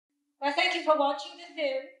Well, thank you for watching the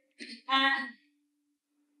film.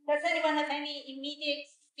 Does anyone have any immediate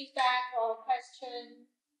feedback or question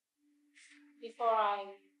before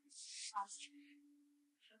I ask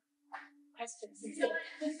questions? Can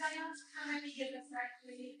I ask how many of us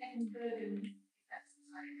actually Edinburgh?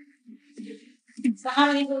 So how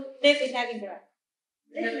many people live in Edinburgh?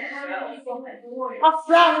 From Oh,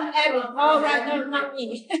 from Edinburgh. Oh, right, no, not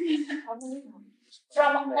me.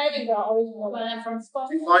 From Edinburgh originally. Well, I'm from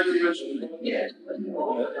Scotland. Right.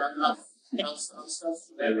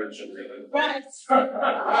 Not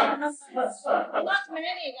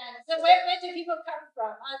many then. So where do people come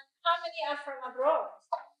from? How many are from abroad?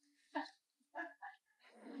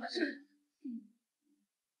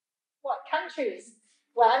 What countries?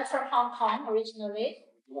 Well, I'm from Hong Kong originally.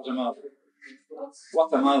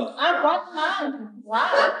 Guatemala. Ah, Guatemala.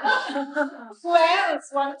 Wow. Who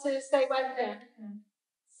else want to say welcome?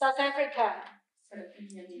 South Africa.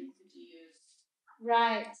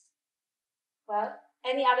 Right. Well,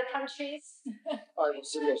 any other countries?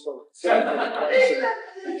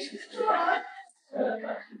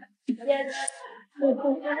 Yes.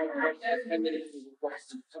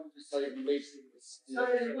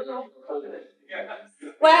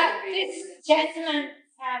 Well, this gentleman,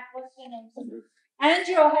 what's your name?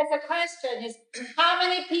 Andrew has a question. Is how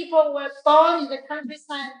many people were born in the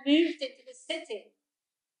countryside and moved into the city?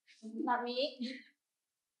 Not me.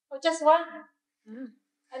 Or just one?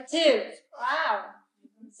 And two. Wow.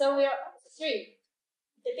 So we are three.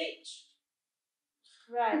 The beach.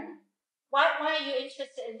 Right. Why are you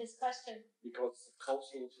interested in this question? Because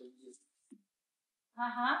cultural changes.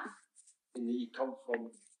 Uh-huh. You come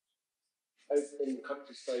from out in the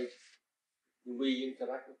countryside, the way you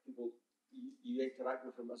interact with people, you interact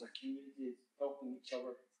with them as a community, helping each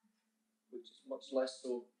other, which is much less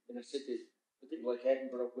so in a city, particularly like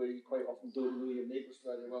Edinburgh, where you quite often don't know your neighbours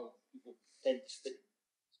very well. People tend to stick.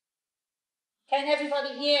 Can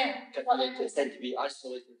everybody hear? They tend to be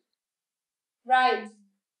isolated. Right.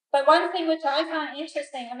 But one thing which I find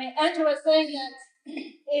interesting, I mean, Andrew was saying that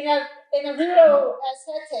in a rural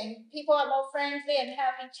setting, people are more friendly and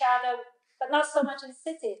help each other, but not so much in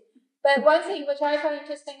city. But one thing which I find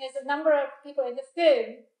interesting is the number of people in the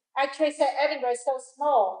film actually said Edinburgh is so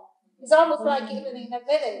small. It's almost like even in a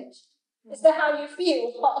village. Is that how you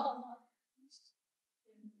feel?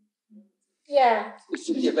 Yeah. The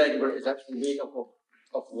city of Edinburgh is actually made up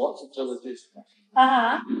of lots of villages.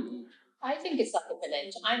 Uh-huh. I think it's like a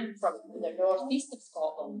village. I'm from the northeast of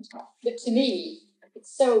Scotland, but to me,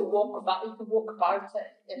 it's so walkabout. You can walk about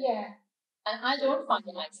it. Yeah. And I don't find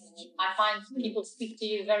it isolated. I find people speak to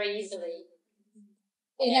you very easily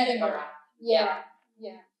in Edinburgh. Yeah.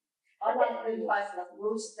 Yeah. I like the place like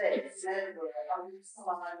most days in Edinburgh. I mean,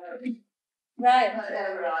 someone I know. Right.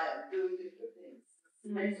 Wherever I am doing different things. It's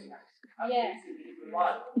amazing. Yeah.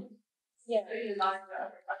 Yeah. Really like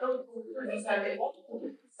that. I don't necessarily want to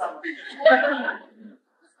do someone.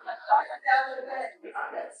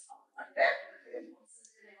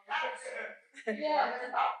 Yeah.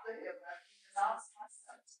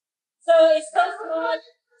 So it's so small.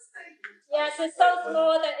 Yes, it's so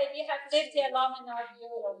small that if you have lived here long enough,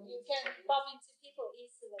 you can bump into people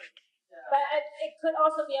easily. But it could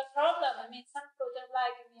also be a problem. I mean, some people don't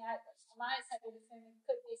like. I mean, on my side of the film, it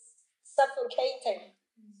could be suffocating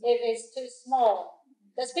if it's too small.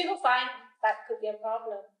 Does people find that could be a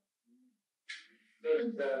problem?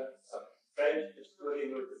 There's a French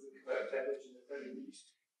historian who was looking at a village in the very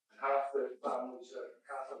east, and half the families are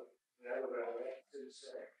Catholic and Edinburgh,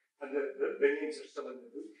 and the names are still in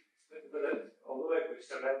the book. But although it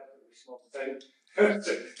was a relatively small town,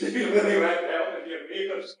 you really went out with your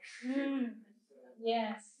neighbours.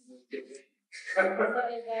 Yes. So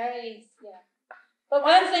it varies, yeah. But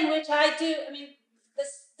one thing which I do, I mean,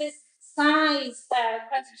 this size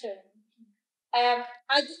question.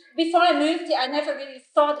 Before I moved here, I never really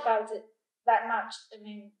thought about it that much. I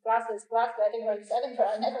mean, Glasgow is Glasgow, Edinburgh is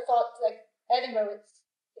Edinburgh. I never thought like Edinburgh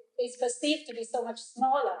is perceived to be so much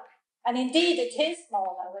smaller. And indeed, it is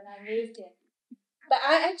smaller when I moved in. But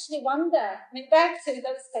I actually wonder, I mean, back to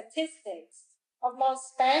those statistics of more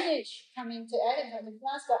Spanish coming to Edinburgh than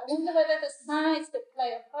Glasgow, I wonder whether the size could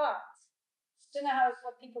play a part. I don't know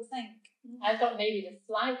what people think. I thought maybe the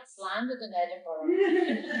flights landed in Edinburgh.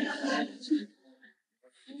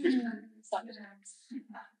 Sometimes.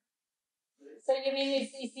 So you mean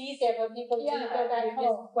it's easier for people to go back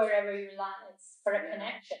home? Wherever you land, it's for a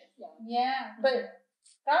connection. Yeah, but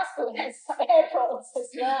Glasgow has airports as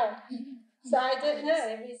well. So I don't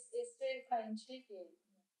know, it's really quite intriguing.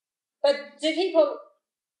 But do people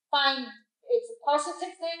find it's a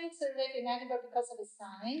positive thing to live in Edinburgh because of its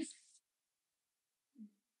size?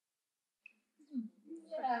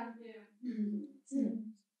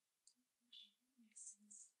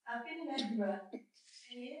 I've been in Edinburgh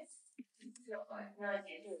 10 years, not like 9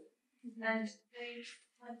 years, and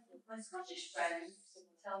my Scottish friends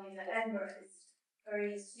tell me that Edinburgh is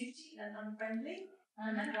very snooty and unfriendly,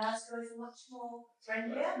 and Glasgow is much more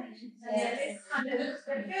friendlier. And yet it's kind of the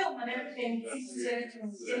film and everything seems to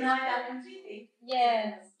deny that completely.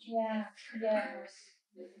 Yes, yeah.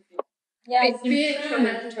 It's being from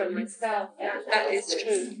Edinburgh myself, that is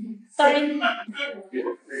true. Sorry.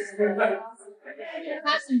 It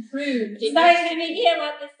has improved. Sorry, can we hear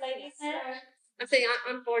what this lady said? I'm saying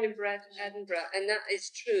I'm born and bred in Edinburgh, and that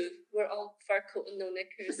is true. We're all fur coat and no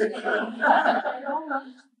knickers. Fur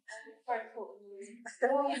coat and no knickers.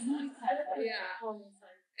 Yeah.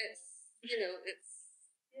 It's, it's...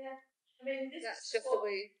 Yeah. I mean, that's just the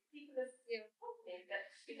way... People have told me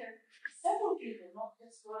that, several people, not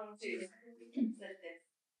just one or two, said this.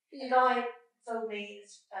 The guy told me,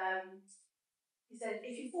 he said,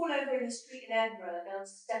 if you fall over in the street in Edinburgh, they'll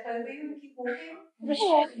step over you and keep walking. He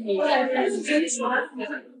said,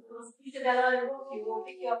 they'll either walk you or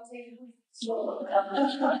pick you up and take you home.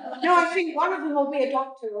 No, I think one of them will be a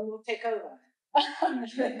doctor and will take over.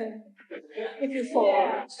 If you fall.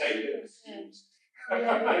 Yeah.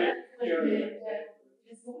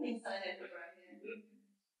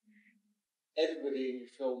 Everybody in your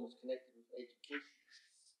film was connected with education,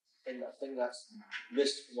 and I think that's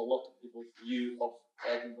missed from a lot of people's view of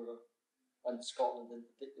Edinburgh and Scotland in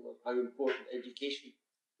particular, how important education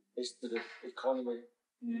is to the economy.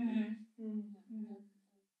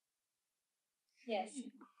 Yes.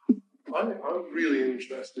 I'm really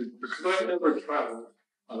interested because I've never travelled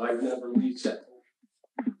and I've never resettled.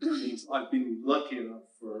 Means I've been lucky enough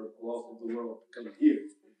for a lot of the world to come here.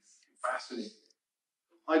 Fascinating.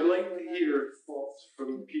 I'd like to hear thoughts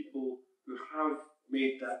from people who have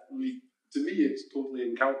made that leap. To me, it's totally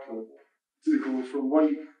incalculable to go from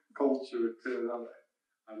one culture to another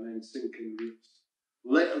and then sink in roots,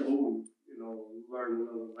 let alone, learn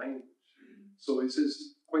another language. So it's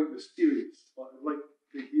quite mysterious, but I'd like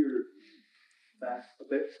to hear that a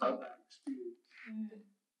bit about that experience.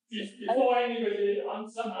 Before anybody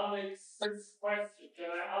answer Alex's question, can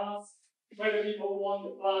I ask whether people want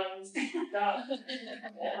the blinds down?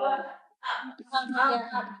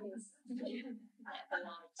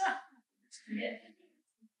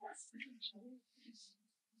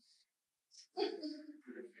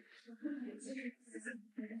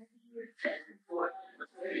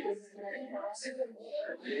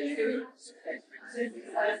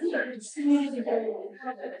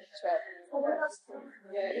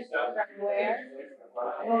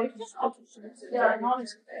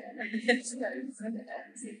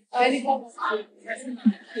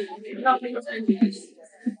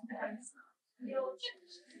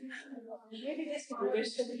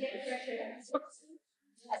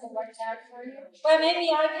 Well, maybe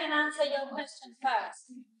I can answer your question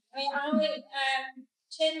first. I mean,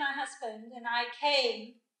 Chin, my husband, and I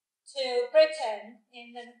came to Britain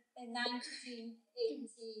in 1982,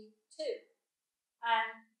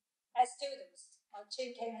 and as students, or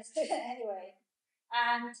Chin came as student anyway,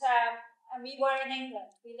 and we were in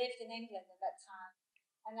England. We lived in England at that time,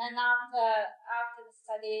 and then after the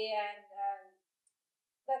study, and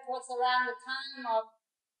that was around the time of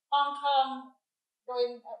Hong Kong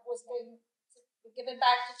was going to be given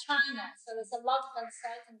back to China, so there's a lot of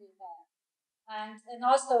uncertainty there, and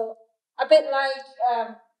also a bit like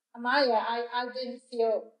Amaya, I didn't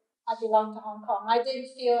feel I belonged to Hong Kong. I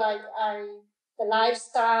didn't feel like the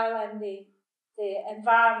lifestyle and the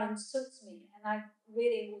environment suits me, and I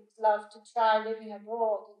really would love to try living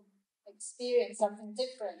abroad and experience something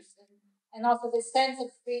different, and also this sense of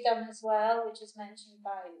freedom as well, which is mentioned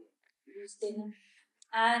by Justina.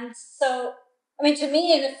 And so, I mean, to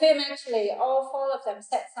me, in the film, actually, all four of them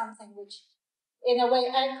said something which, in a way,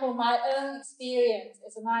 echo my own experience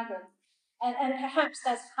as a migrant. And perhaps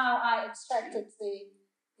that's how I extracted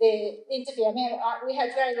the interview. I mean, we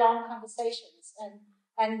had very long conversations,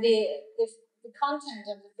 and the content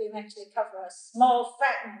of the film actually covers a small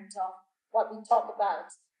fragment of what we talk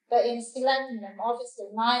about. But in selecting them, obviously,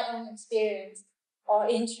 my own experience or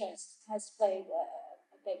interest has played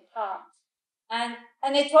a big part. And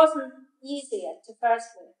it wasn't easy to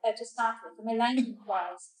start with. I mean,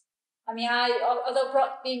 language-wise. I mean, although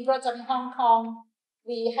being brought up in Hong Kong,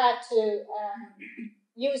 we had to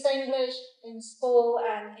use English in school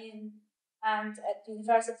and at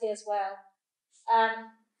university as well.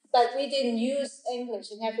 But we didn't use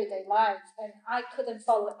English in everyday life, and I couldn't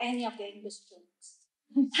follow any of the English jokes.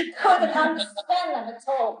 I couldn't understand them at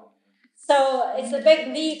all. So it's a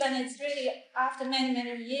big leap, and it's really after many,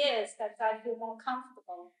 many years that I feel more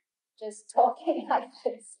comfortable just talking like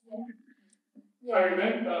this. I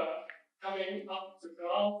remember coming up to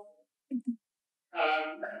Glasgow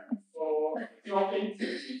for job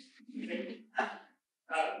interviews.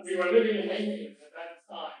 We were living in England at that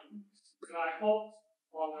time, and I hopped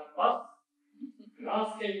on a bus and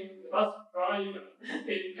asking the bus driver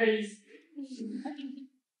in Paisley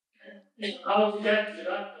how to get to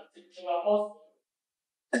that particular hospital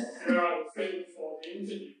where I was going for the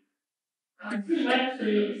interview. I couldn't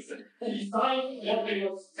actually decide what they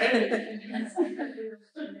were telling me.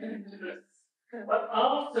 But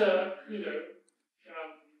after,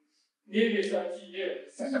 nearly 30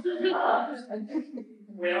 years,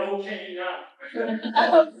 we're okay now. I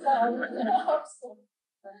hope so.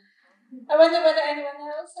 I wonder whether anyone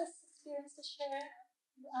else has experience to share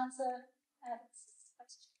the answer Alex's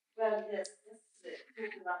question. Well, yes,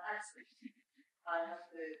 talking about accent. I have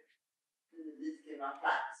the lite grann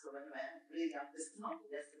flax och en brilliant bestämd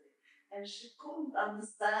yesterday. And she couldn't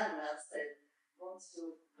understand when I said, what's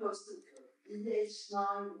your postal code? EH9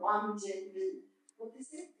 1JB. What is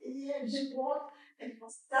it? EH what? It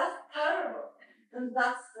was that terrible. And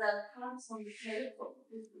that's the comes on the telephone.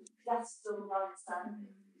 That's the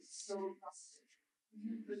understanding. It's so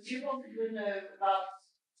frustrating. But you want to know about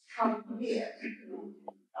come here.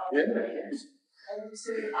 Yes. And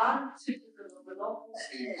so I'm typical of a lot of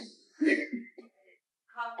things.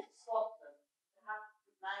 Come to Scotland, you have to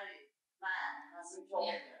marry a man as a job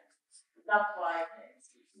here. That's why it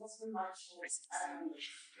wasn't my choice. And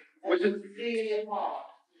it was really hard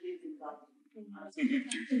to live in Dublin.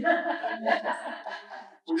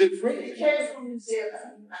 Was it free? It came from New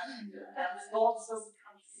Zealand and lots of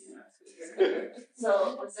countries.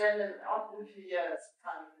 So then after a few years,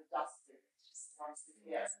 kind of adjusted, just once a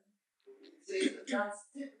year. So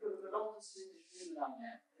that's typical of a lot of Swedish women down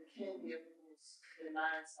there. They came here because they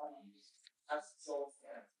married someone as a job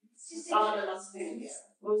there. Some of them are still here.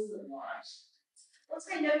 Most of them are actually. What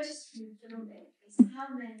I noticed from the filming is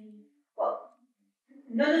how many, well,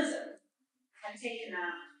 none of them had taken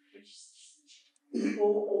out British citizenship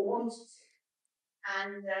or wanted to.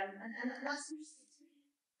 And that's interesting to me.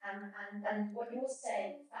 And what you're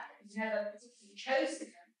saying, the fact that you never particularly chose to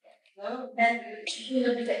come here, then you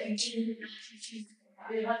know that you didn't actually choose to come back.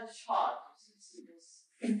 They had a child.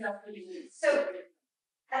 So,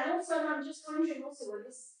 and also I'm just wondering also what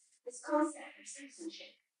this concept of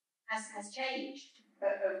citizenship has changed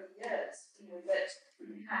over the years. That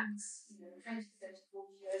perhaps 20, 30,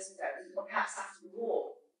 40 years ago, or perhaps after the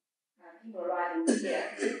war, people arriving here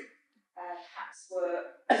perhaps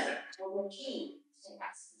were more keen to take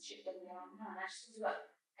back citizenship than they are now. And I just wonder what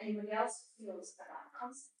anybody else feels about the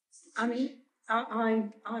concept. I mean,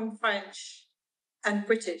 I'm French and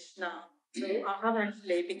British now, so I have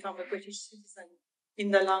actually become a British citizen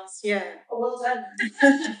in the last year. Oh, well done.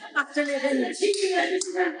 After living it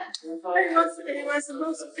was the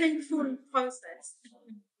most painful process.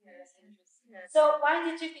 Yes. So why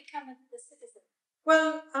did you become a citizen?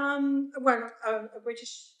 Well, a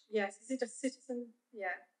British, yes. Is it a citizen?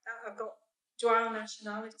 Yeah, I've got dual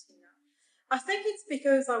nationality now. I think it's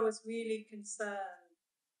because I was really concerned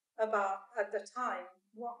about, at the time,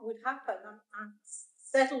 what would happen. I'm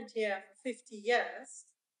settled here for 50 years.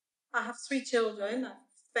 I have 3 children. I've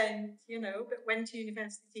spent, went to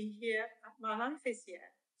university here. My life is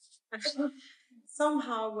here. And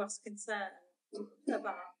somehow was concerned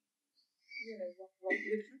about, what would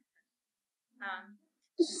happen.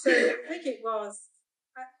 So I think it was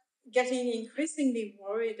getting increasingly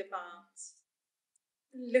worried about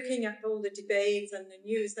looking at all the debates and the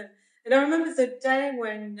news. And I remember the day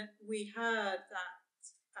when we heard that,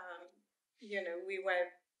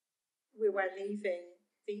 we were leaving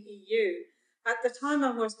the EU. At the time,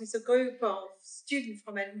 I was with a group of students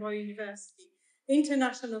from Edinburgh University,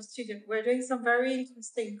 international students. We're doing some very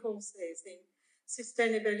interesting courses in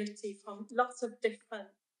sustainability from lots of different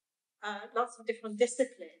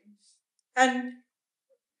disciplines. And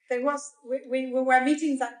we were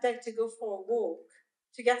meeting that day to go for a walk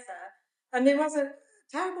together, and there was a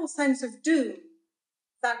terrible sense of doom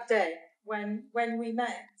that day when we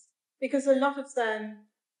met, because a lot of them,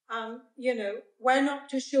 were not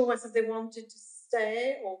too sure whether they wanted to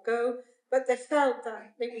stay or go, but they felt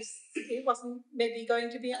that it wasn't maybe going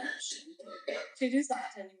to be an option to do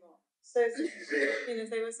that anymore. So,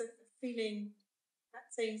 there was a feeling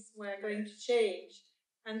that things were going to change,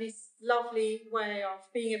 and this lovely way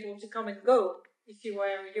of being able to come and go if you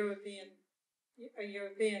were a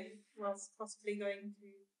European was possibly going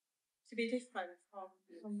to be different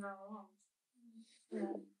from now on.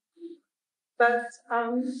 Yeah. But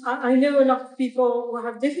I know a lot of people who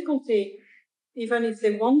have difficulty, even if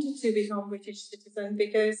they wanted to become British citizen,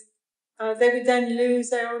 because they would then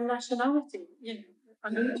lose their own nationality. You know, I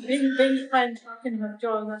mean, being French, I can have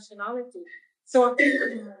dual nationality. So I think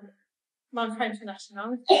my French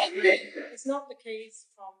nationality. It's not the case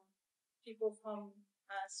from people from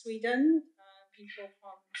Sweden, people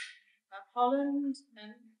from Holland,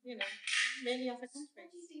 and many other countries.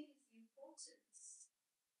 What do you think is the importance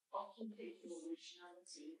of keeping your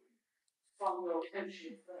nationality from your country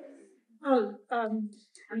of birth? Oh,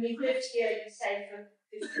 and you've lived here, you say, for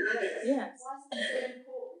 50 years. Yes. Why is it so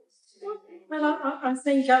important to you? Well, I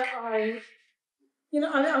think I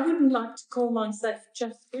wouldn't like to call myself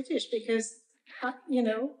just British because,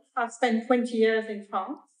 I've spent 20 years in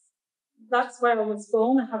France. That's where I was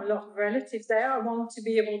born. I have a lot of relatives there. I want to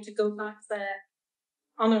be able to go back there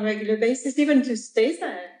on a regular basis, even to stay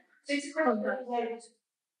there. So it's a question of being able to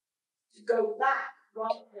go back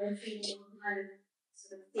rather than feeling kind of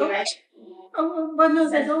sort of theoretical. Well, no,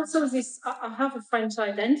 there's also this, I have a French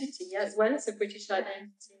identity as well as a British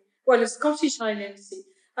identity. Well, a Scottish identity.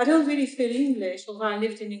 I don't really feel English, although I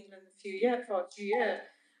lived in England for a few years.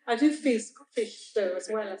 I do feel Scottish, though, as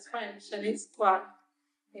well as French, and it's quite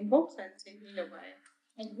important in a way.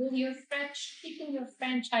 And with your keeping your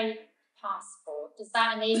French passport, does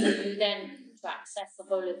that enable you then to access the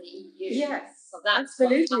whole of the EU? Yes, so that's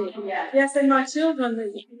absolutely. Yes, and my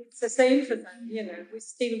children, it's the same for them. We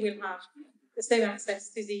still will have the same access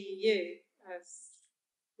to the EU as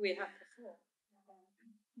we had before.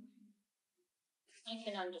 I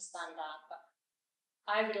can understand that, but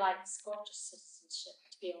I would like Scottish citizenship,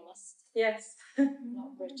 to be honest. Yes.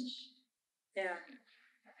 Not British. Yeah.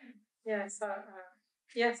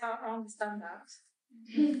 Yes, I understand that.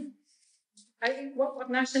 What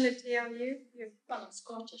nationality are you? Well, I'm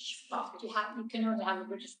Scottish, but you can only have a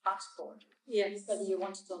British passport. Yes. Whether you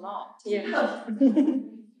want it or not. Yeah.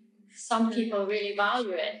 Some people really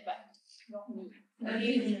value it, but not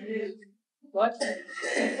me. What?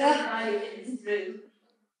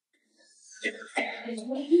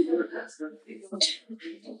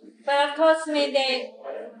 But of course, the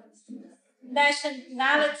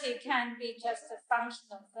nationality can be just a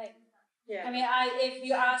functional thing. Yeah. If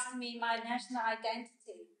you ask me my national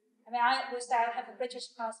identity, I wish I have a British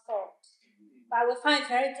passport, but I would find it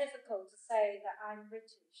very difficult to say that I'm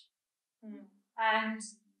British. And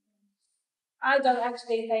I don't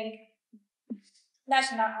actually think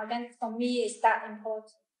national identity for me is that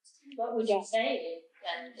important. What would you say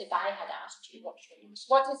if I had asked you what's your nationality?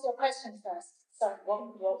 What is your question first? Sorry.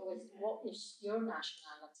 What is your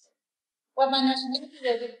nationality? Well, my nationality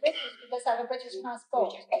will be British because I have a British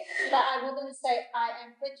passport. But I wouldn't say I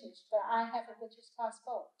am British, but I have a British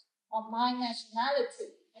passport. On my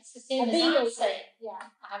nationality. It's the same as I say. Yeah.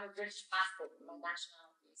 I have a British passport, but my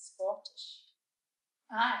nationality is Scottish.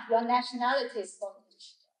 Your nationality is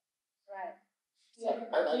Scottish. Right. Yeah.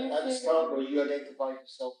 At the start, where you identified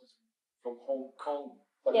yourself as from Hong Kong,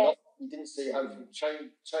 but you didn't say I'm from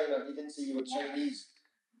China. You didn't say you were Chinese.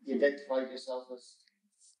 You identified yourself as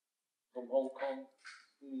from Hong Kong.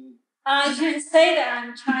 I can say that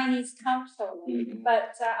I'm Chinese culturally,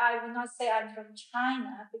 but I will not say I'm from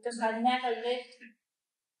China because I never lived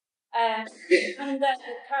under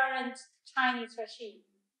the current Chinese regime,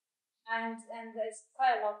 and there's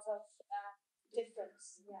quite a lot of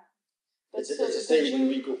difference. Yeah. It's the same when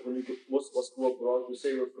we go most of us go abroad. We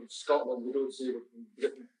say we're from Scotland. We don't say we're from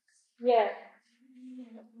Britain. Yeah.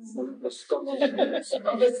 We're Scottish.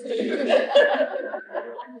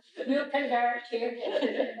 We'll convert here.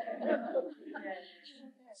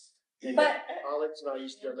 But Alex and I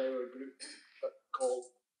used to allow a group called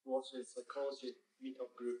Warsaw Psychology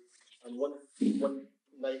Meetup Group, and one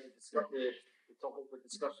night the topic for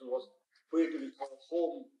discussion was where do we call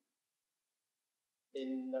home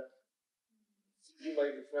in. You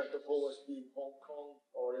might refer to home as being Hong Kong,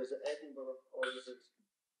 or is it Edinburgh, or is it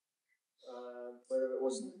where it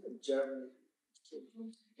was in Germany?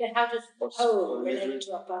 Yeah, how does home relate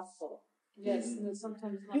to a passport? Yes,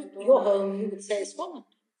 sometimes not. Your home, you would say Scotland.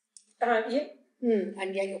 Yeah.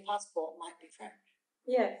 And yet your passport might be French.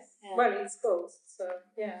 Yes. Well, it's both, so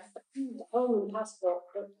yeah. The home and passport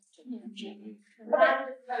don't have to Why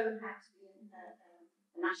does home have to be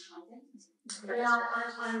a national identity?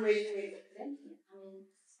 I'm really representing it.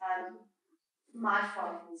 My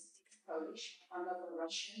father was Polish, my mother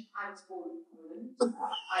Russian. I was born in Poland.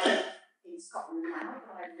 I live in Scotland now,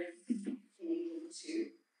 but I live in England too.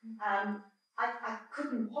 I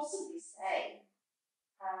couldn't possibly say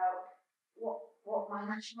what my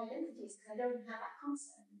national identity is because I don't have that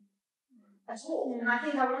concept at all. And I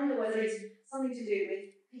wonder whether it's something to do with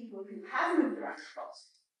people who have moved around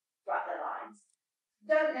across throughout their lives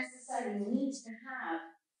don't necessarily need to have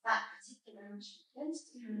that particular national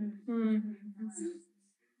identity.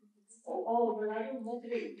 Oh, but I don't want to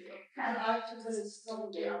be. And I feel very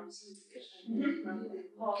strongly Can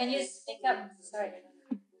you speak up? Sorry.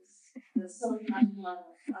 There's some kind of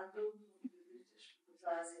I don't want to be British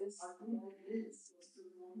because I don't know what it is.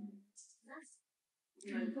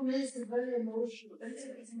 For me, it's a very emotional. It's a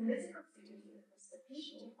political thing because the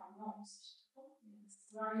people are lost.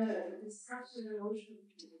 I know, it's such an emotional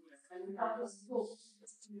feeling. And that was book.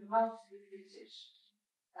 You have to be British.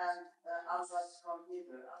 And as I come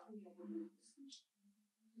hither, I think I would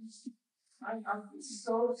I feel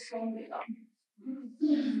so strongly up.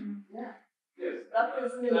 Yeah. Yes. That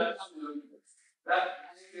was really that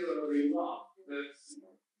particular remark that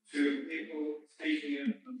to people speaking a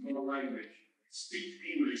foreign language, speak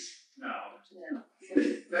English now,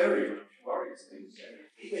 is very much worrisome.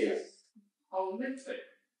 Yes. I'll admit it.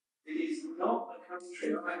 It is not a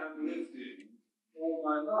country I have lived in all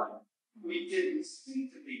my life. We didn't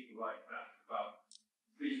speak to people like that about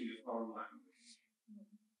speaking a foreign language.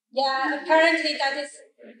 Yeah, apparently that is.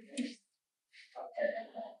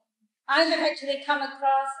 I have actually come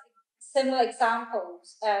across similar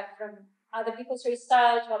examples from other people's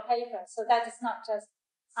research or papers, so that is not just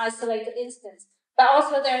isolated instance. But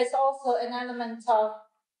also there is also an element of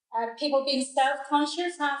people being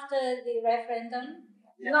self-conscious after the referendum.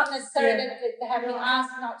 Not necessarily that they have been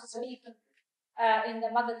asked not to speak in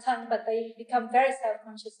the mother tongue, but they become very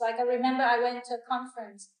self-conscious. Like I remember I went to a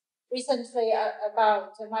conference recently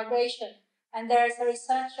about migration, and there's a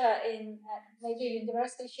researcher in major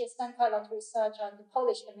university. She has done quite a lot of research on the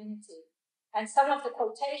Polish community, and some of the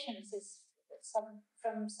quotations is from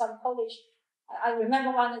some Polish. I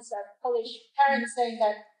remember one is a Polish parent saying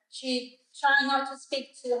that she tried not to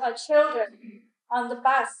speak to her children on the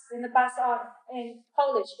bus, in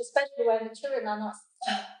Polish, especially when the children are not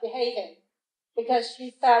behaving, because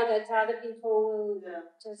she felt that other people will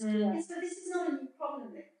just. Yes, but this is not a new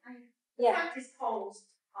problem. The fact is, Poles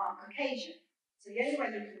are Caucasian, so the only way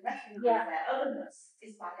you can recognise their otherness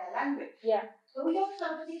is by their language. Yeah. But we don't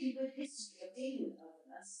have a particularly good history of dealing with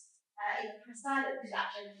otherness. In the silent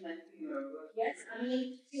that gentleman yes, I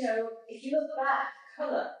mean, if you look back,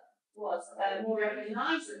 colour was more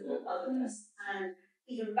recognisable otherness, and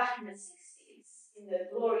even back in the 60s, in the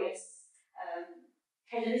glorious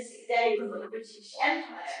Hellenistic days of the British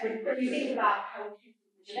Empire, when you think about how people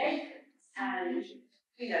were Jamaicans and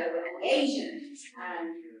the Asians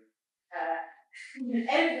and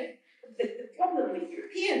the problem with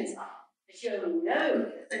Europeans are that you only know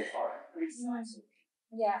that they're foreign.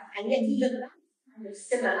 Yeah. And yet even that kind of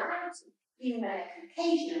similarity, even when they're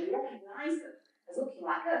Caucasian, we recognise them as looking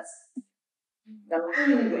like us. The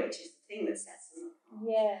language is the thing that sets them apart.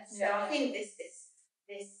 Yes. So I think this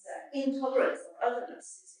intolerance of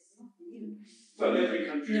otherness is not new. Well, every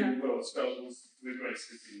country in the world struggles with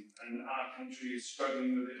racism, and our country is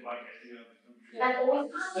struggling with it like any other country.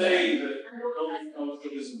 To say that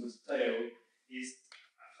multiculturalism has failed is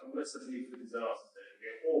a recipe for disaster.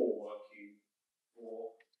 We're all working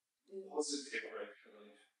for positive racial.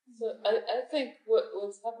 So I think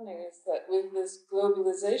what's happening is that with this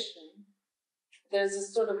globalization, there's a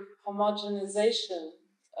sort of homogenization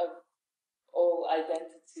of all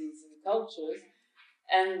identities and cultures,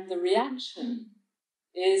 and the reaction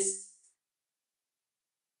is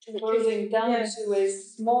closing down to a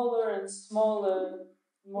smaller and smaller,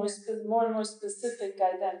 more and more specific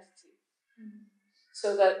identity.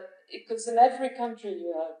 So that, because in every country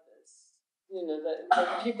you have this,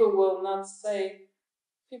 that people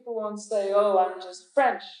won't say, oh, I'm just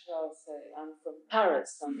French. They'll say, I'm from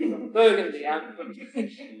Paris, I'm from Burgundy, I'm from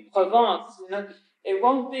Provence. It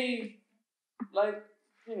won't be like,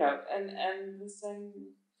 and the same,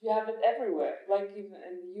 you have it everywhere. Like even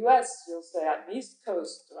in the US, you'll say, I'm East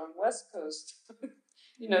Coast or I'm West Coast.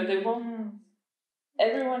 They won't,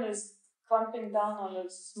 everyone is clamping down on a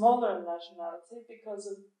smaller nationality because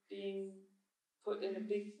of being put in a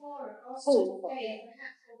big also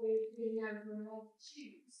perhaps what we now we're allowed to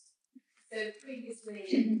choose. So previously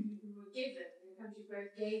you were given, the country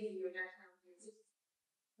both gave you your nationality,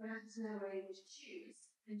 perhaps now we're able to choose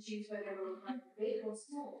and choose whether we're like big or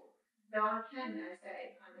small. Now I can now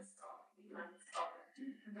say I'm a Scot, I'm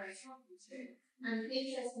very happy to. And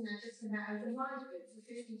interesting that just came out as a migrant for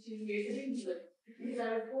 52 years in England, because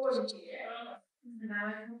I was born here. And now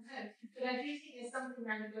I come home. But I do think there's something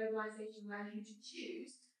around the globalisation allows you to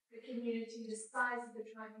choose the community, the size of the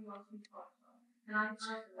tribe you want to be part of. And I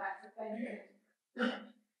think that's a benefit.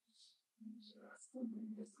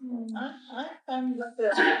 I found that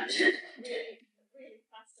really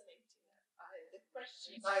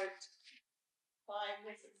question about why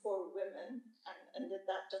was it for women, and did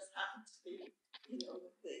that just happen to be,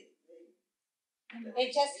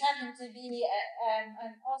 It just happened to be, and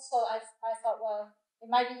also I thought, well, it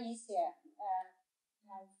might be easier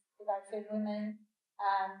if I feel women,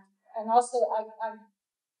 and also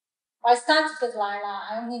I started with Lila.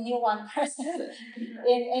 I only knew one person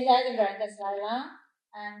in Edinburgh, that's Lila,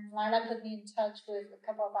 and Lila put me in touch with a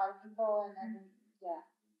couple of other people, and then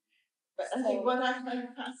But I think what I found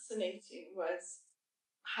fascinating was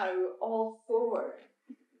how all four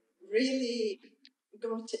really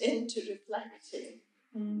got into reflecting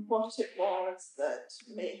what it was that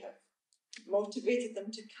may have motivated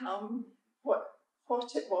them to come, what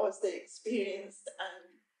it was they experienced,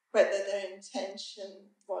 and whether their intention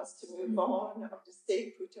was to move on or to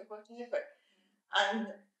stay put or whatever. And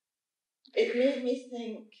it made me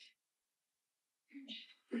think,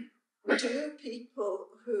 do people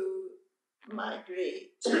who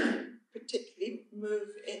migrate, particularly move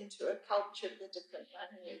into a culture with a different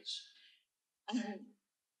language,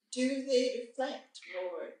 do they reflect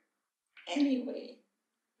more anyway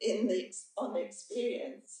on the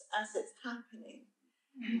experience as it's happening?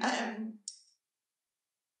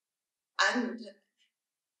 And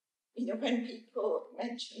when people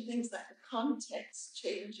mention things like the context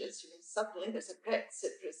changes, suddenly there's a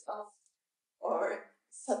Brexit result, or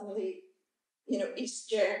suddenly, East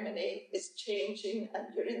Germany is changing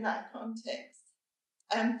and you're in that context.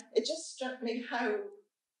 It just struck me how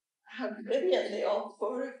brilliantly all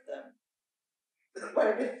four of them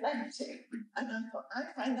were reflecting. And I thought,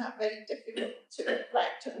 I find that very difficult to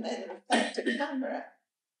reflect and then reflect to camera.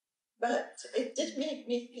 But it did make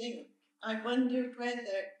me think, I wonder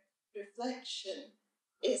whether reflection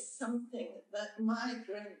is something that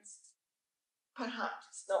migrants,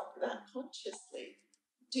 perhaps not that consciously,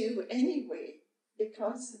 do anyway,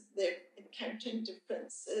 because they're encountering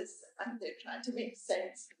differences and they're trying to make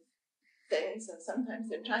sense of things, and sometimes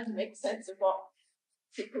they're trying to make sense of what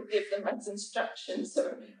people give them as instructions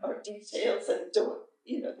or details and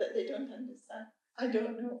that they don't understand. I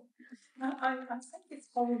don't know. I think it's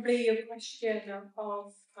probably a question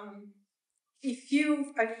of if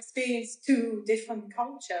you've experienced two different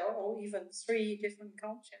cultures or even three different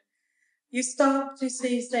cultures, you start to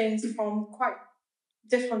see things from quite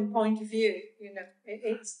different point of view.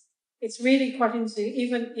 It's really quite interesting.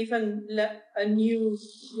 Even a new,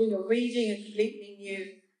 reading a completely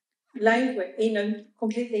new language in a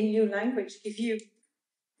completely new language,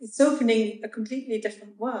 it's opening a completely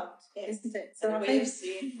different world, isn't it? So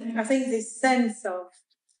I think this sense of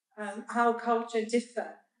how culture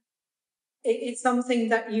differ, it's something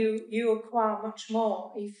that you acquire much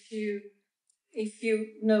more if you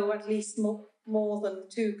know at least more than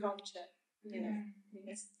two cultures.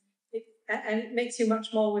 And it makes you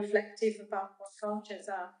much more reflective about what cultures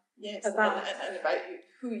are about, and about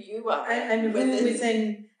who you are, and who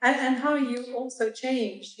within, and how you also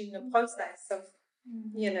change in the process of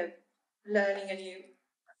learning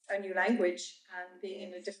a new language and being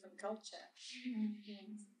in a different culture.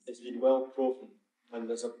 It's been well proven, and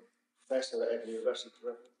there's a professor at Edinburgh University,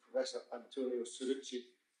 Professor Antonio Cerucci.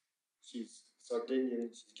 She's Sardinian.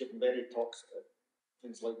 She's given many talks about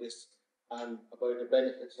things like this and about the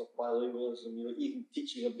benefits of bilingualism. Even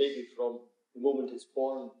teaching a baby from the moment it's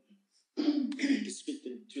born to speak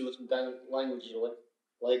in two different languages,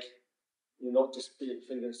 like you're not just putting your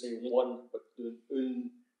finger and saying one, but doing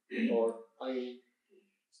or ein.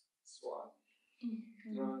 So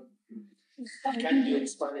I can't do it in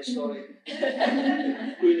Spanish, sorry.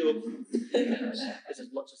 Uno is as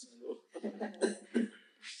much as I know.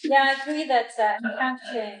 Yeah, I agree that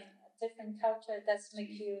encountering a different culture does make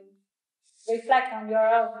you reflect on your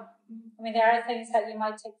own. I mean, there are things that you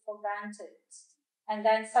might take for granted, and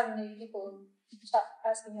then suddenly people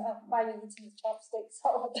asking you, why are you eating chopsticks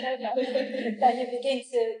or whatever. Then you begin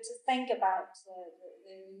to think about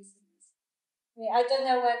the reasons. I mean, I don't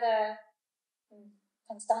know whether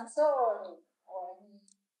Constanza or any.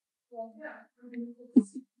 Yeah, I mean,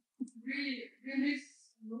 it's really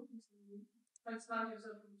noticing, understand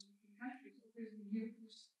yourself in countries, because you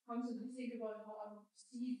constantly think about how I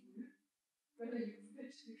perceive you, whether you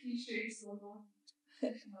fit the cliches or not,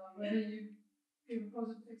 whether you give a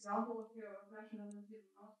positive example of your nationality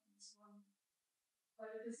or not, and so on.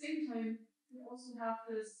 But at the same time, you also have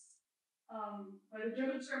this, the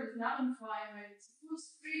German term is Narrenfreiheit, it's full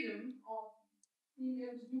freedom of being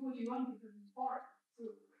able to do what you want because it's foreign. So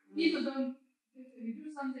even though if you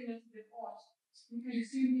do something that's a bit odd, you can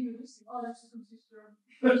assume even this thing, that's a complete German.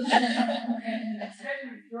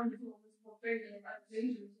 Especially if German people always portray them as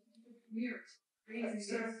dangerous, weird,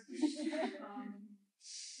 crazy.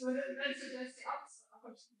 So that's the upside, the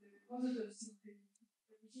positive side.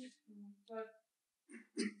 But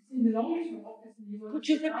in the long term, obviously, you want to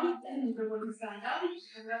repeat that? You don't want to stand out,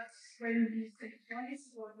 and that's when you think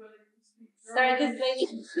twice about whether you speak German. Sorry, this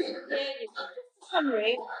lady. Yeah,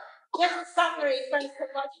 summary. Just a summary first of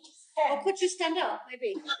what you said. Or could you stand up,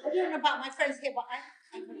 maybe? I don't know about my friends here, but I'm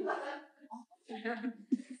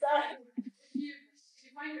Sorry. If you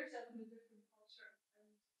find yourself in a different culture,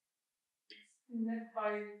 and then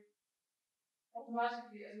by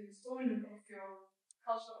automatically, as an exponent of your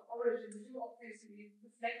culture of origin, you do obviously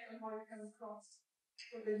reflect on how you come across,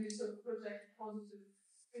 whether you sort of project positive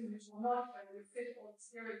image or not, whether you fit all the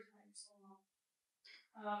stereotypes or not.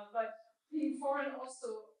 But being foreign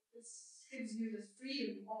also gives you this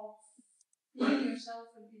freedom of being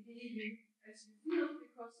yourself and behaving as you feel,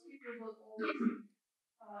 because people will always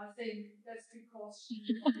think that's because she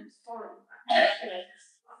is foreign.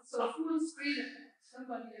 So fool's freedom.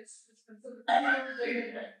 Somebody is considered fool,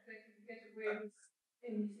 they can get away with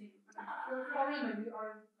anything. You're foreign and you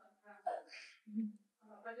aren't like that.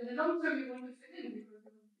 But in the long term, you want to fit in because you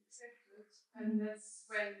want to be accepted, and that's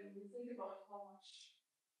when you think about how much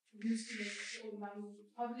you used to make your own language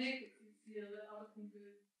public. If you feel that other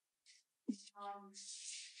people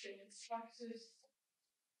get distracted,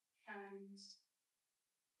 and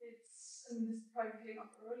this probably came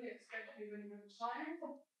up earlier, especially when you're a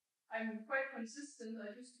child. I'm quite consistent.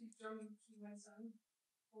 I do speak German to my son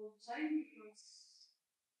all the time because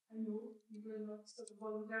I know he will not sort of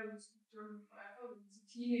voluntarily speak German forever. When he's a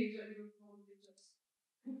teenager, he will probably just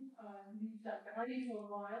leave that behind for a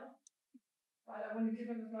while. But I want to give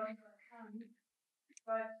him as much as I can.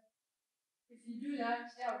 But if you do that,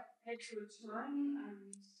 head to a turn,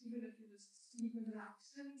 and even if you just speak with an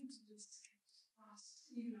accent, just ask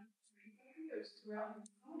even after 25 years where are you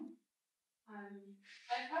from? And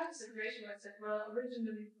I've had a situation where I said, well,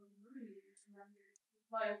 originally from Germany,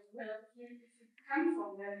 like, well, if you come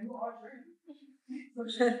from there, you are German.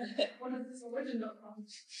 What is this original from?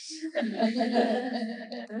 This is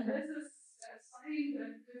a sign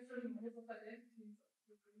that different levels of identities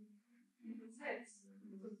of different people's heads.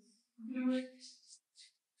 Fluid,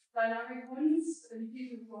 dynamic ones, and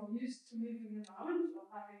people who are used to moving around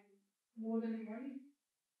or having more than one,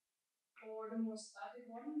 or the more static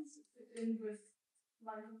ones fit in with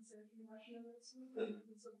 19th century nationalism and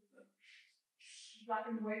sort of the black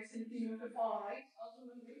and white thinking of the far right,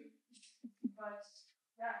 ultimately. But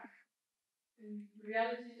yeah, in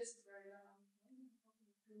reality, this is very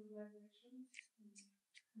globalization,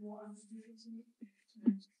 more ambiguity,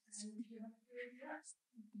 and you have to react.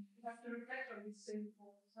 You have to reflect on these things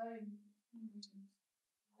all the time.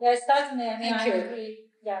 Yes, certainly. I mean, I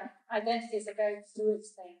agree. Yeah, identity is a very fluid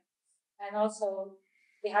thing, and also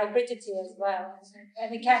the hybridity as well,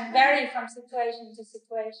 and it can vary from situation to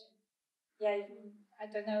situation. Yeah, I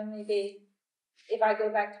don't know. Maybe if I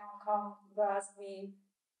go back to Hong Kong, people ask me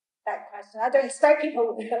that question. I don't expect people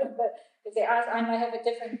will, but if they ask, I might have a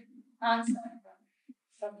different answer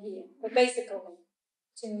from here. But basically,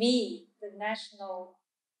 to me, the national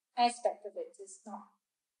aspect of it is not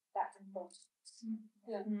that important.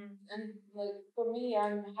 Yeah, and like for me,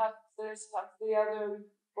 I'm half this, half the other,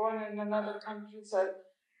 born in another country, so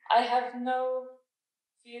I have no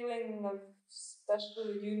feeling of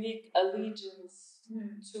special, unique allegiance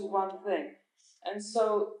to one thing. And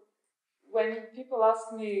so when people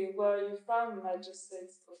ask me where are you from, I just say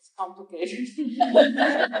it's complicated.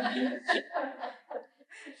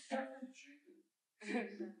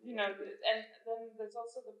 You know, and then there's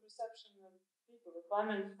also the perception of people. If I'm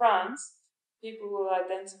in France, people will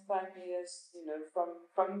identify me as, you know,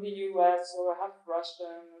 from the US or half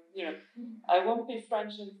Russian. You know, I won't be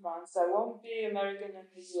French in France. I won't be American in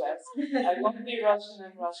the US. I won't be Russian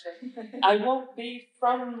in Russia. I won't be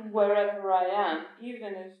from wherever I am,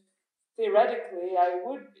 even if theoretically I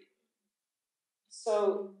would be.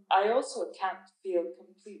 So I also can't feel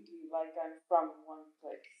completely like I'm from one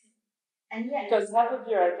place. And yet, because half of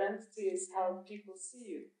your identity is how people see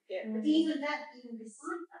you. Yeah. But even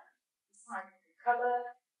beside your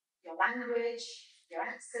colour, your language, your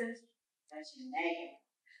accent, there's your name.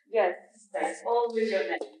 Yes. That's always your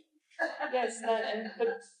name. Yes, but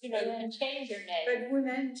you know, you can change your name. But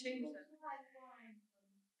women change it.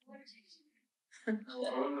 I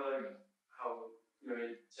wonder how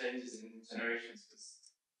changes in generations, because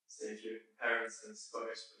say if your parents are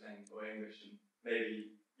Scottish but then go English, and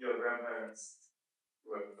maybe your grandparents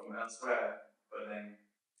were from elsewhere, but then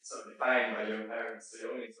sort of defined by your parents, so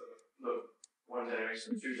you only sort of look one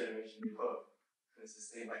generation, two generations above. And it's this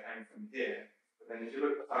thing like I'm from here. But then if you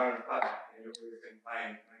look far and back, and you're always going to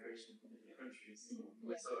find migration from different countries,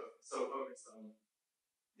 we're so focused on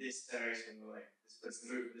this generation were like, this person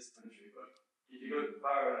moved to this country, but if you go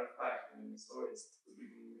far enough back in the stories, we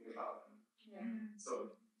can read about them. Yeah.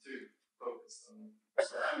 So too focused on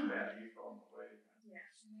where you from, where you from. Yeah.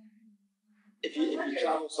 If you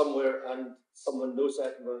travel somewhere and someone knows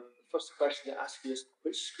Edinburgh, the first question they ask you is,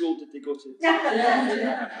 which school did they go to? I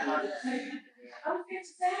was going to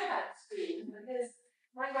say about school because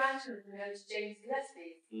my grandchildren go to James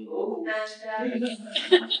Gillespie. Oh.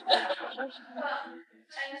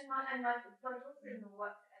 And my daughter-in-law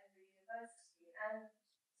worked at Edinburgh University, and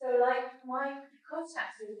so like my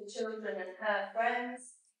contact with the children and her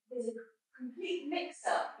friends is a complete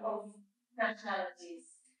mix-up of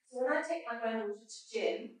nationalities. So when I take my granddaughter to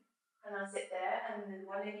gym, and I sit there, and then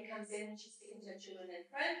one lady comes in and she's speaking to her children in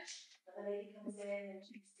French, another lady comes in and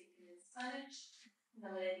she's speaking in Spanish,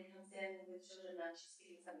 another lady comes in with children and she's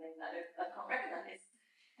speaking something that I can't recognise.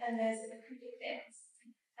 And there's a complete mix.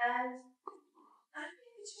 And I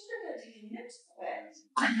think the children are taking notice of it.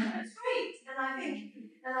 It's great. And I think,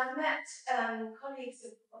 and I've met colleagues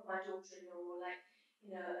of my daughter-in-law, like,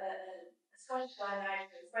 you know, a Scottish guy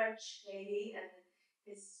married to a French lady, and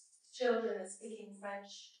his children are speaking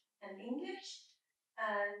French and English.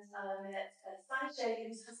 And I met a Spanish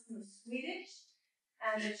lady whose husband was Swedish,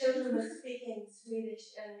 and the children were speaking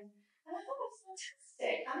Swedish. And I thought it was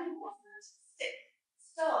fantastic. I mean, what a fantastic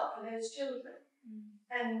start for those children.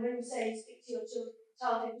 And when you say speak to your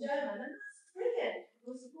child in German, and that's brilliant,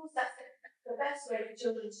 because of course that's the best way for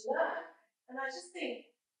children to learn. And I just think,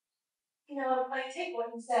 you know, I take what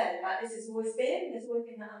you said about there's always been that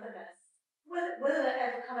otherness. Will there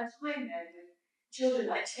ever come a time then with children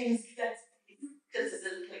like James Gillespie, just as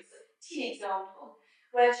a teeny example,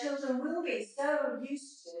 where children will be so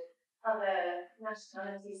used to other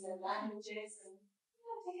nationalities and languages and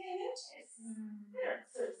taking notice. They don't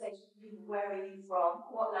sort of say to people, where are you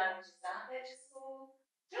from? What language is that? They're just all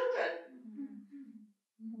children.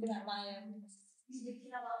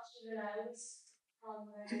 Speaking about children, I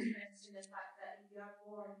always mention the fact that if you are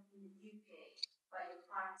born in the UK, but your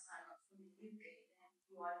parents are not from the UK, then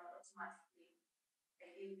you are not automatically a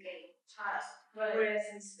UK child. Right.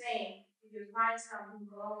 Whereas in Spain, if your parents come from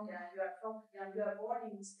Colombia, you are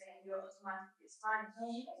born in Spain, you are automatically Spanish.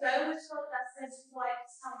 So I always thought that says quite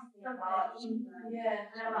something about England,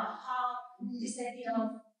 and about how this idea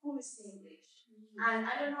of who is English. And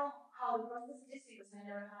I don't know how the process is because I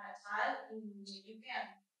never had a child in the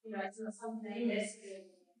UK. You know, it's not something I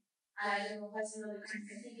investigate. And I don't know what's another country.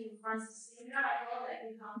 I think in France it's similar. I know that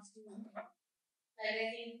you have to, like, I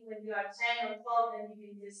think when you are 10 or 12, then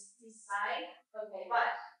you can just decide. Okay,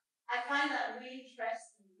 but I find that really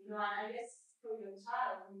interesting, you know, and I guess for your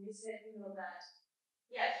child, when you said, you know, that,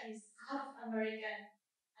 yeah, he's half American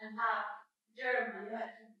and half German,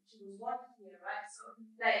 she was born here, right? So,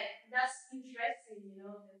 like, that's interesting, you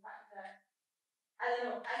know, the fact that, I don't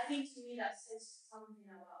know, I think to me that says something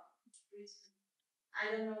about Britain.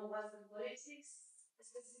 I don't know what's the politics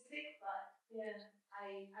specific, but yeah,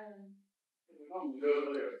 I don't know.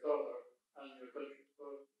 You're a daughter and your country,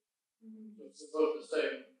 so it's both the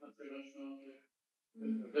same country nationality.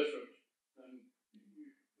 If they're different, then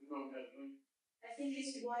you don't get them. I think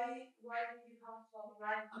it's why do you have to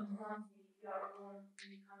apply for something if you are born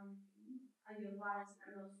in the country and your parents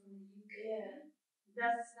are not from the UK? Yeah.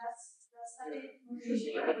 That's it. You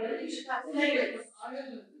should have to make it. There's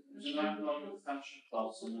an economic expansion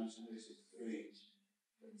clause in 1983.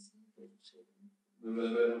 There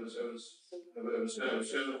was going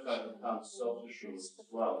to have self-assurance as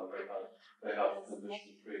well. They have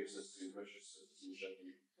conditional pre-existing British citizenship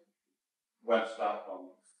and went back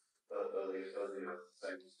on earlier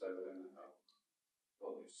things they were going to have.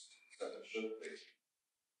 Well, at least said it should be.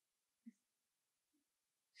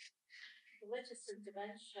 Religious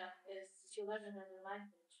dementia is if you learn another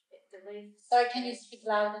language, it delays. Sorry, can you speak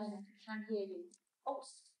louder? I can't hear you. Oh.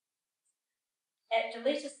 The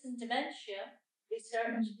latest in dementia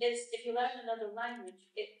research is if you learn another language,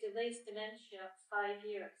 it delays dementia 5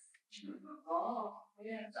 years. Oh,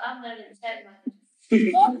 yeah. So I'm learning 10 languages.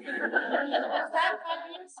 What's that,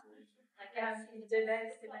 5 years? I can't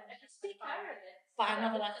delays dementia. I can speak Arabic. But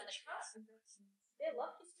another language. They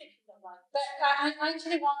love to speak that language. But I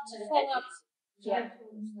actually want to follow up. Yeah.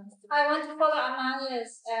 I want to follow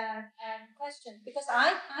Amalia's question because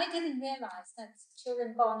I didn't realize that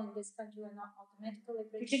children born in this country are not automatically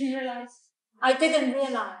British. You didn't realize? I didn't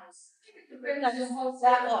realize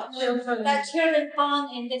that children born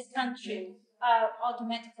in this country are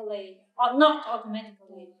automatically or not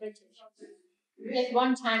automatically British. At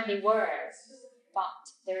one time they were, but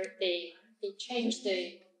they changed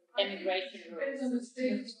the immigration rules.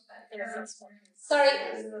 Sorry. I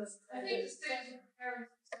think the state of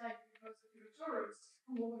parents side because the tourists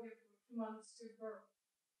come over here for 2 months to Edinburgh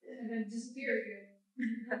and then disappear again.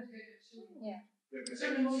 Yeah.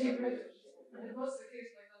 Certainly only in British. And it was the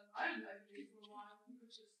case like on Ireland, I believe, for a while. You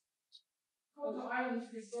could just go to Ireland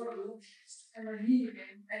to Edinburgh and then leave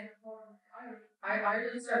again and return to Ireland.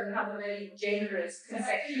 Ireland certainly has a very generous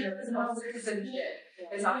conception of citizenship.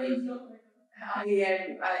 Because I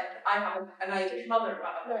have an Irish mother,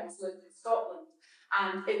 but I've always lived in Scotland.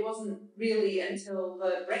 And it wasn't really until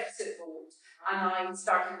the Brexit vote and I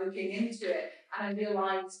started looking into it and I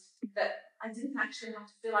realised that I didn't actually have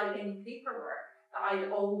to fill out any paperwork, that I'd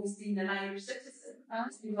always been an Irish citizen.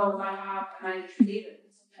 Because I have an Irish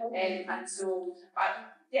parent. And so,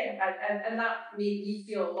 and that made me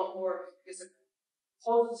feel a lot more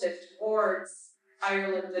positive towards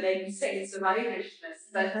Ireland and any sense of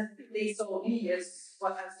Irishness that they saw me as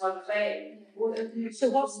one thing. So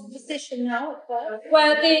what's the position now at birth?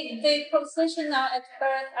 Well, the position now at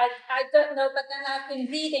birth, I don't know, but then I've been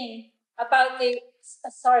reading about the,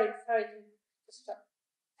 sorry to disrupt.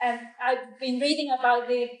 And I've been reading about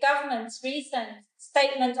the government's recent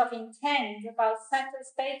statement of intent about settled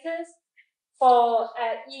status for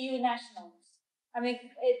EU nationals. I mean,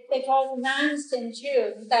 it was announced in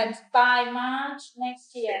June that by March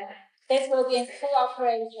next year, this will be in full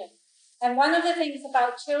operation. And one of the things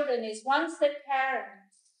about children is once the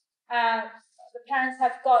parents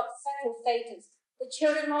have got settled status, the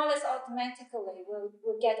children more or less automatically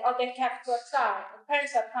will get, or they have to apply. The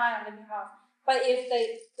parents apply on their behalf. But if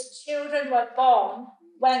the children were born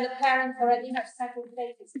when the parents already have settled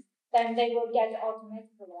status, then they will get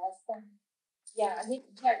automatically as them. Yeah, I need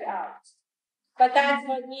to check it out. But that's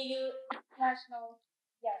for EU national,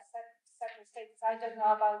 settled status. I don't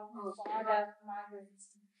know about other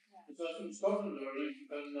migrants. Yeah. Is that from Scotland or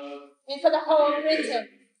and for the whole region,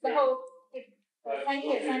 the whole. Thank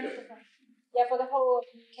you. Yeah, for the whole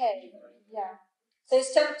UK. Yeah. So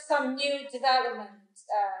it's some new developments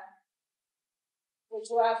which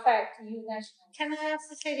will affect EU national. Can I ask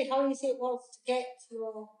this lady how easy it was to get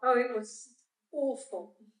your? Oh, it was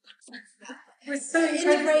awful. It was so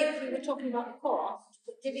Edinburgh, we were talking about the cost.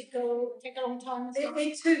 Did it take a long time?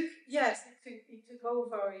 It took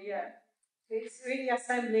over a year. It's really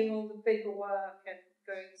assembling all the paperwork and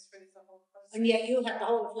going through the whole process. And yet you had the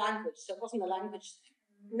whole of language, so it wasn't a language thing.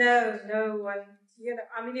 No, and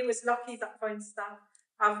I mean, it was lucky that, for instance,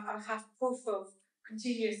 I have proof of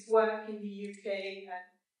continuous work in the UK,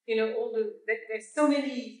 and there's so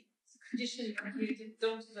many conditions that you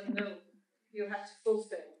don't even know you have to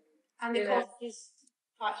fulfill. And the cost is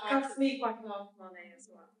quite high. It cost me quite a lot of money as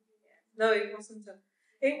well. Yeah. No, it wasn't.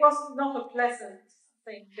 It was not a pleasant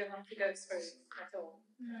thing to have to go through at all.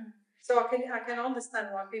 Mm. So I can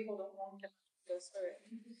understand why people don't want to go through it.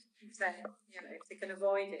 Saying, if they can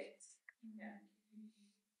avoid it. Yeah.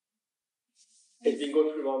 It's been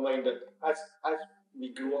going through my mind that as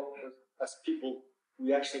we grow up as people,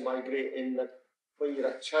 we actually migrate in that when you're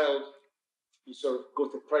a child, you sort of go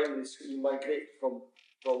to primary school, you migrate from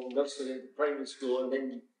nursery into primary school, and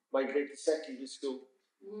then you migrate to secondary school.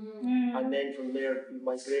 Mm. And then from there, you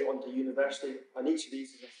migrate on to university. And each of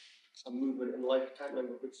these is a movement in life. I can't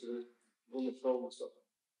remember which of the on the film or something.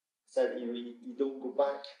 Said you don't go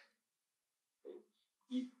back.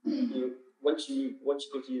 Once you go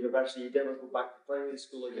to university, you never go back to primary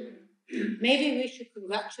school again. Maybe we should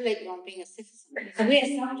congratulate you on being a citizen. We're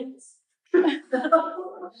subjects.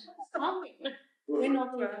 We're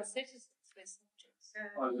not even citizens, we're subjects.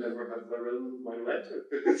 I've never had my letter.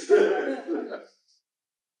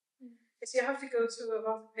 So you have to go through a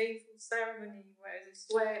rather painful ceremony where they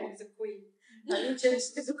swear to the Queen,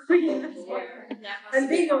 allegiance to the Queen, and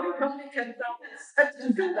being a Republican, that's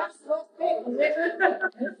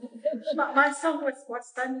not my son was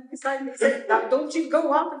standing beside me, saying, "Now don't you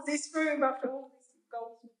go out of this room after all this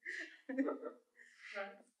goes."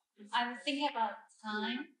 I'm thinking about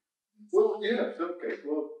time. Well, yeah, okay.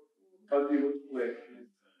 Well, how do you want to play?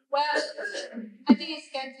 Well, I think it's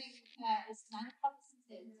getting, it's 9 o'clock.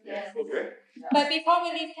 Yes. Okay. But before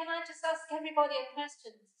we leave, can I just ask everybody a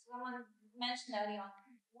question? Someone mentioned earlier on,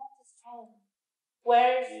 what is home?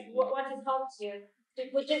 What is home to you?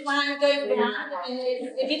 Would you mind going around?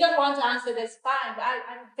 If you don't want to answer, that's fine, but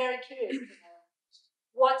I'm very curious to know.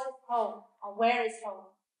 What is home? Or where is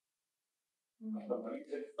home? I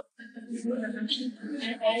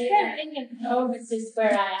think home is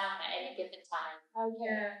where I am at any given time.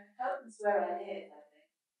 Okay. Home is where I live, I think.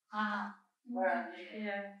 Where I live.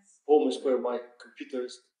 Yes. Home is where my computer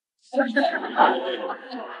is.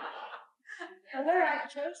 And where I've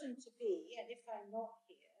chosen to be, and if I'm not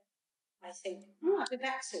here, I think, I'll be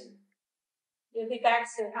back soon. You'll be back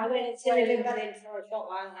soon. I went to Berlin for a short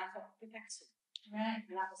while and I thought, I'll be back soon. Right.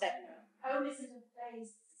 And that was Edinburgh. Home isn't a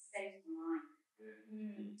place, it's a state of mind.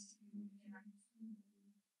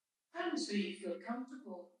 Homes where you feel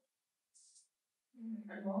comfortable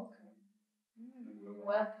and welcome.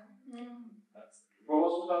 Welcome. Well,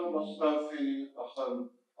 what's about feeling at home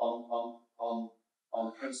on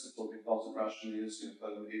principle because of rationality of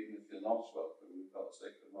home, even if you're not welcome, you've got to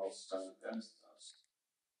take the moral stand against that.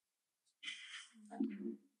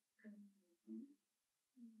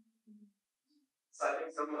 So I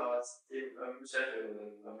think somehow it's Sheffield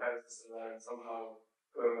and my parents are still there, and somehow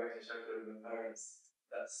going back to Sheffield with my parents,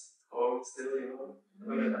 that's home still, you know? I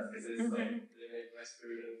don't know if that's because it's like, they make nice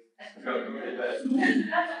food and go to bed.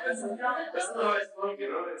 That's not always home,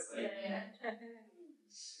 you know? It's like,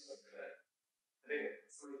 I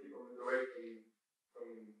think so many people move away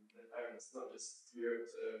from their parents, not just Europe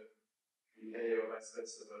to UK or vice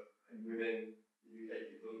versa, but within the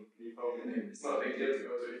UK people leave home. It's not a big deal to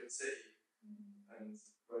go to a different city. And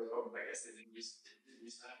whereas home, I guess it didn't used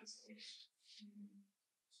to happen so much.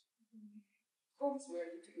 Home's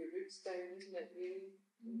where you put your roots down, isn't it, really?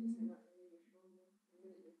 Your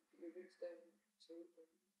roots down.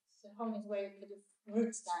 So home is where you put your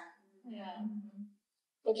roots down. Yeah.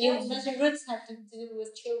 But does your roots have to do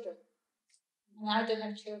with children? And I don't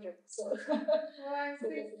have children, so. Well, I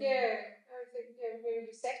think where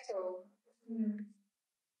you settle.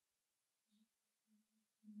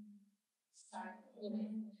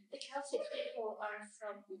 The Celtic people are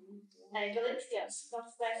from Galicia,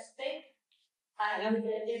 Northwest Spain, and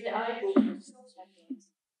they're the Irish and so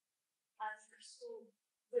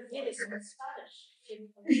we're really good at Spanish.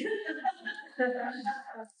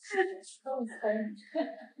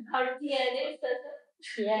 Our DNA says it.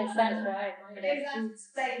 Yes, that's right. Exactly,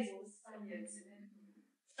 Spaniards.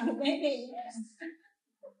 Maybe, yes.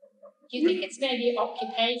 Do you think it's maybe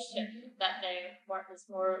occupation that they work with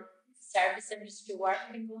more service industry work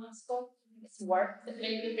in Glasgow? It's work that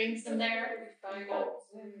maybe brings them there.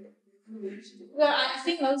 Well, I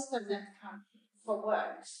think most of them come for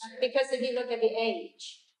work because if you look at the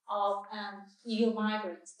age of EU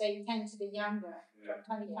migrants, they tend to be younger,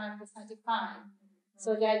 from 25 to 35,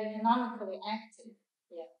 so they're economically active.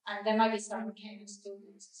 Yeah. And there might be some mechanical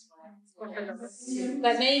students as well.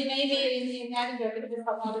 But maybe in Edinburgh, because it's a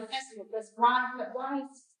lot of festival, but why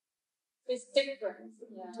is this difference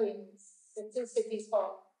between the two cities for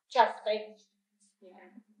just age?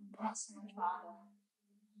 That's much harder.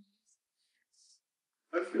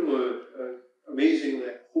 I feel amazingly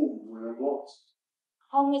at home when I'm lost.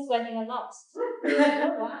 Home is when you're lost. Oh,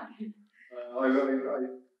 wow.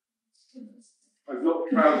 I've not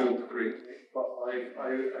travelled greatly, but I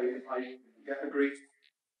get a great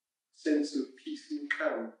sense of peace and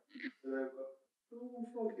calm. And I've got,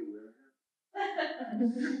 foggy where.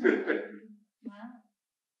 Wow.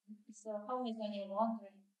 So home is when you're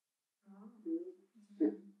wandering.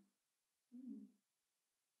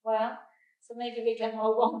 Well, so maybe we can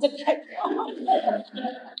all wander back home.